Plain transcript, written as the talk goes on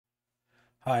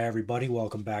Hi everybody,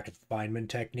 welcome back to the Feynman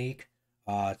technique.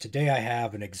 Today I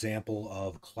have an example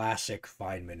of classic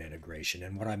Feynman integration,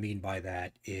 and what I mean by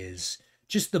that is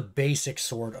just the basic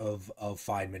sort of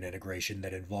Feynman integration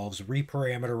that involves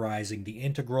reparameterizing the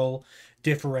integral,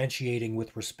 differentiating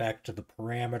with respect to the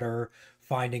parameter,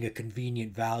 finding a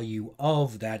convenient value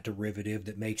of that derivative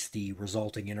that makes the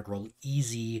resulting integral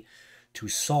easy to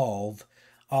solve,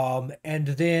 and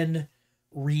then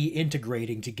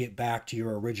reintegrating to get back to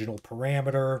your original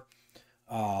parameter,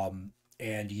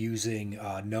 and using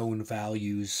known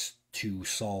values to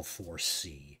solve for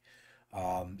C.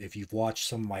 If you've watched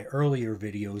some of my earlier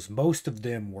videos, most of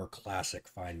them were classic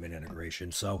Feynman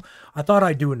integration. So I thought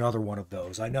I'd do another one of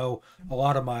those. I know a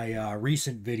lot of my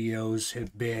recent videos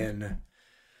have been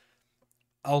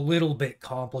a little bit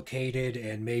complicated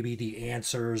and maybe the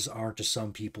answers aren't to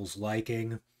some people's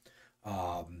liking.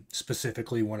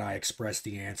 Specifically when I express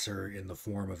the answer in the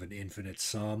form of an infinite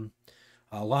sum.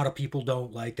 A lot of people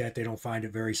don't like that. They don't find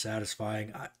it very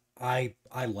satisfying. I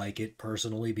like it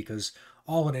personally because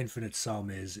all an infinite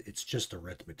sum is, it's just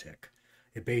arithmetic.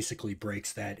 It basically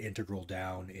breaks that integral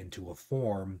down into a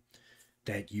form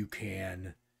that you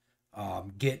can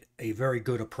get a very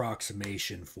good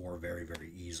approximation for very,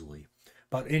 very easily.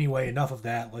 But anyway, enough of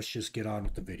that. Let's just get on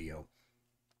with the video.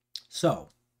 So,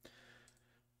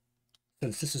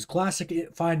 since this is classic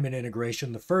Feynman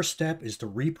integration, the first step is to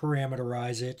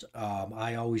reparameterize it.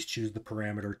 I always choose the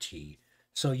parameter t.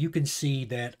 So you can see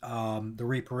that the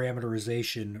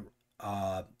reparameterization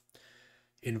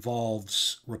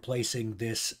involves replacing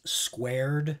this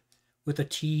squared with a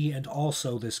t and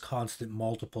also this constant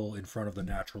multiple in front of the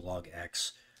natural log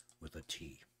x with a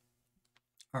t.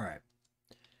 All right.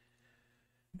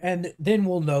 And then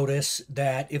we'll notice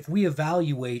that if we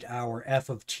evaluate our f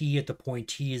of t at the point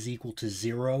t is equal to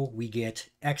 0, we get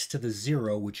x to the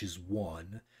 0, which is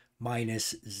 1,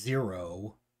 minus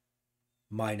 0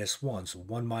 minus 1. So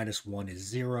 1 minus 1 is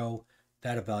 0.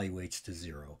 That evaluates to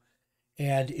 0.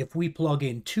 And if we plug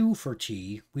in 2 for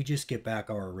t, we just get back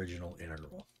our original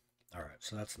integral. All right,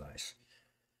 so that's nice.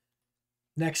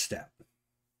 Next step.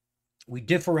 We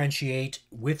differentiate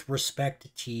with respect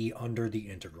to t under the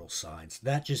integral sign. So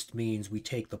that just means we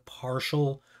take the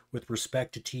partial with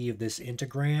respect to t of this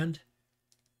integrand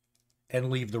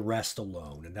and leave the rest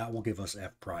alone, and that will give us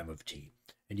f prime of t.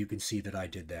 And you can see that I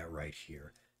did that right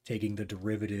here. Taking the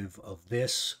derivative of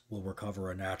this will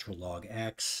recover a natural log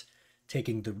x.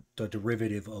 Taking the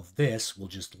derivative of this will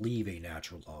just leave a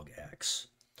natural log x.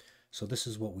 So this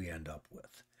is what we end up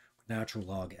with. Natural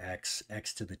log x,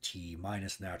 x to the t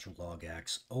minus natural log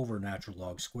x over natural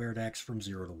log squared x from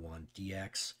 0 to 1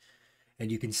 dx. And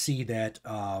you can see that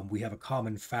we have a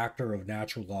common factor of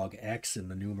natural log x in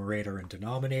the numerator and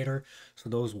denominator. So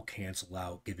those will cancel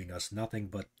out, giving us nothing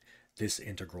but this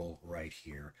integral right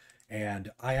here.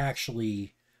 And I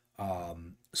actually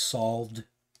solved,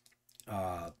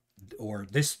 or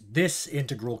this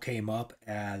integral came up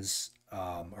as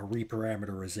a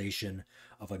reparameterization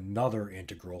of another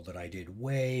integral that I did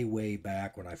way, way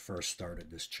back when I first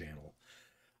started this channel.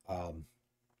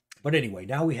 But anyway,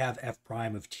 now we have f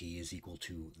prime of t is equal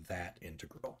to that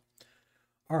integral.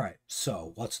 All right,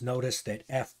 so let's notice that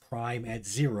f prime at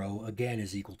 0, again,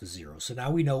 is equal to 0. So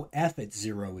now we know f at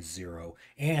 0 is 0,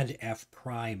 and f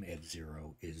prime at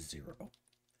 0 is 0.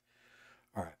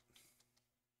 All right.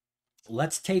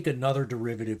 Let's take another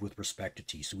derivative with respect to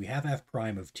t. So we have f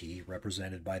prime of t,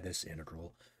 represented by this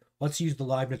integral. Let's use the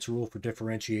Leibniz rule for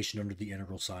differentiation under the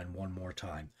integral sign one more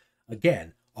time.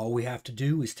 Again, all we have to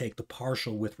do is take the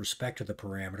partial with respect to the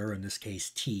parameter, in this case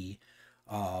t,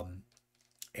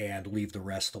 and leave the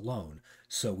rest alone.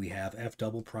 So we have f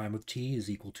double prime of t is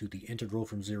equal to the integral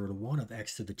from 0 to 1 of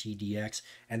x to the t dx,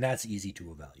 and that's easy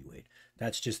to evaluate.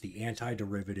 That's just the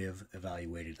antiderivative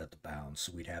evaluated at the bounds.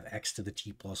 So we'd have x to the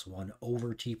t plus 1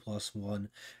 over t plus 1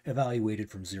 evaluated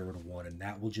from 0 to 1, and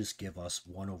that will just give us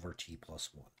 1 over t plus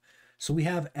 1. So we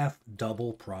have f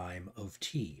double prime of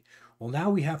t. Well, now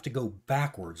we have to go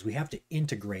backwards. We have to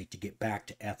integrate to get back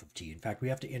to f of t. In fact, we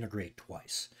have to integrate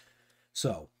twice.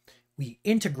 So we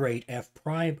integrate f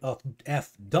prime of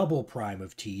f double prime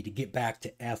of t to get back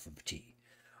to f of t.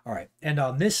 All right, and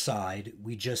on this side,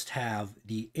 we just have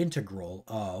the integral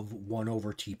of 1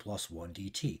 over t plus 1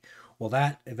 dt. Well,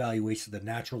 that evaluates the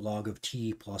natural log of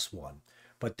t plus 1.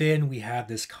 But then we have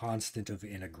this constant of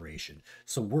integration.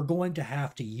 So we're going to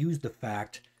have to use the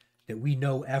fact that we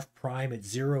know f prime at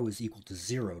 0 is equal to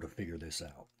 0 to figure this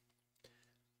out.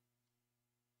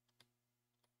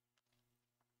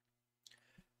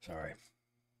 Sorry.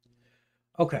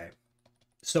 Okay,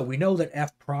 so we know that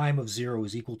f prime of 0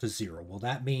 is equal to 0. Well,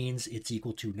 that means it's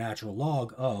equal to natural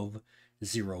log of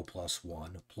 0 plus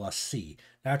 1 plus c.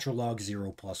 Natural log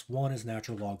 0 plus 1 is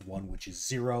natural log 1, which is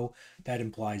 0. That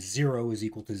implies 0 is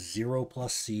equal to 0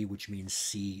 plus c, which means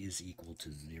c is equal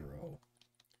to 0.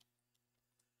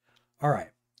 All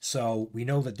right, so we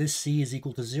know that this c is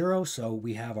equal to 0, so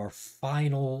we have our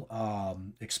final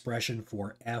expression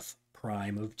for f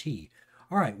prime of t.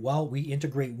 All right, well, we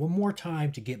integrate one more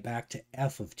time to get back to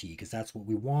f of t, because that's what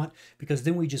we want, because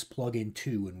then we just plug in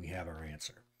 2 and we have our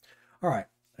answer. All right,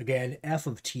 again, f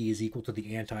of t is equal to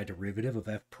the antiderivative of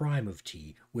f prime of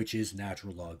t, which is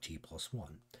natural log t plus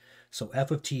 1. So f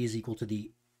of t is equal to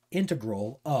the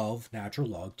integral of natural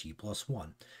log t plus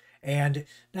 1. And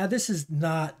now this is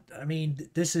not, I mean,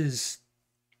 this is,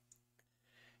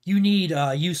 you need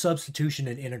use substitution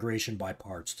and integration by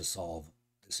parts to solve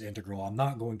this integral. I'm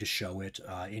not going to show it.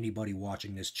 Anybody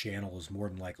watching this channel is more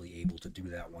than likely able to do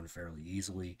that one fairly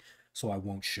easily, so I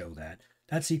won't show that.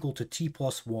 That's equal to t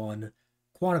plus 1,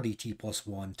 quantity t plus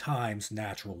 1 times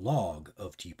natural log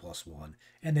of t plus 1,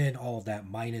 and then all of that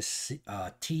minus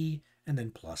t and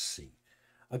then plus c.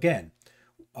 Again,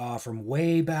 from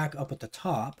way back up at the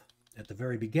top, at the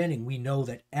very beginning, we know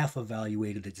that f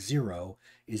evaluated at 0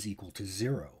 is equal to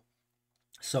 0.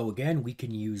 So again, we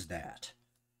can use that.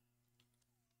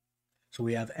 So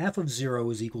we have f of 0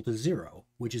 is equal to 0,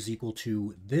 which is equal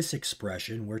to this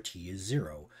expression where t is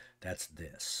 0. That's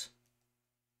this.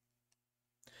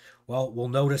 Well, we'll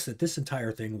notice that this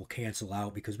entire thing will cancel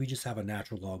out because we just have a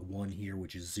natural log 1 here,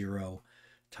 which is 0,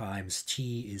 times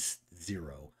t is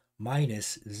 0.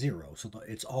 Minus 0. So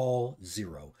it's all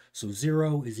 0. So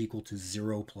 0 is equal to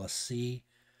 0 plus c.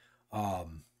 Well,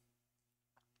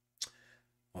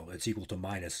 it's equal to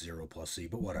minus 0 plus c,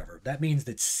 but whatever. That means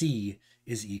that c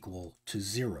is equal to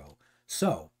 0.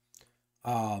 So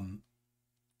that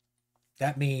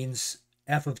means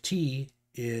f of t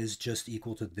is just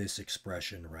equal to this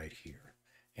expression right here.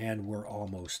 And we're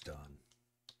almost done.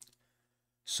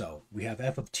 So we have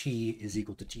f of t is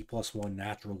equal to t plus 1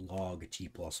 natural log t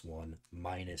plus 1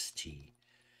 minus t.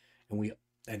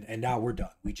 And now we're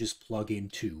done. We just plug in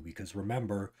 2 because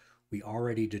remember, we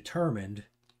already determined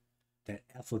that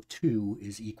f of 2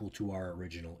 is equal to our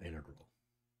original integral.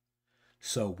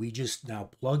 So we just now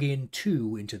plug in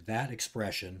 2 into that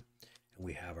expression and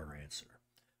we have our answer.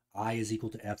 I is equal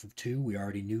to f of 2. We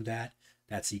already knew that.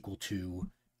 That's equal to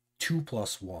 2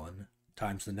 plus 1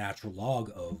 times the natural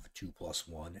log of 2 plus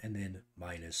 1, and then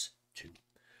minus 2.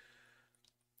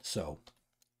 So,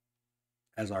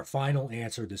 as our final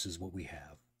answer, this is what we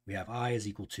have. We have I is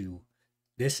equal to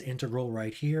this integral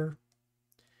right here,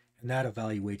 and that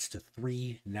evaluates to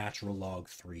 3 natural log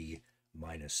 3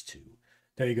 minus 2.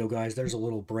 There you go, guys. There's a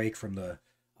little break from the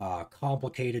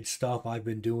complicated stuff I've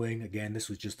been doing. Again, this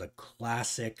was just a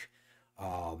classic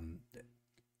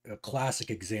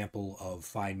example of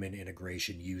Feynman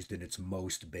integration used in its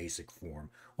most basic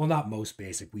form. Well, not most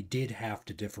basic. We did have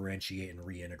to differentiate and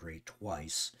reintegrate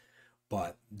twice,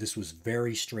 but this was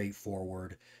very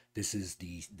straightforward. This is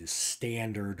the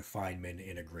standard Feynman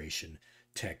integration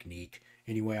technique.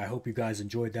 Anyway, I hope you guys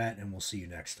enjoyed that, and we'll see you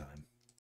next time.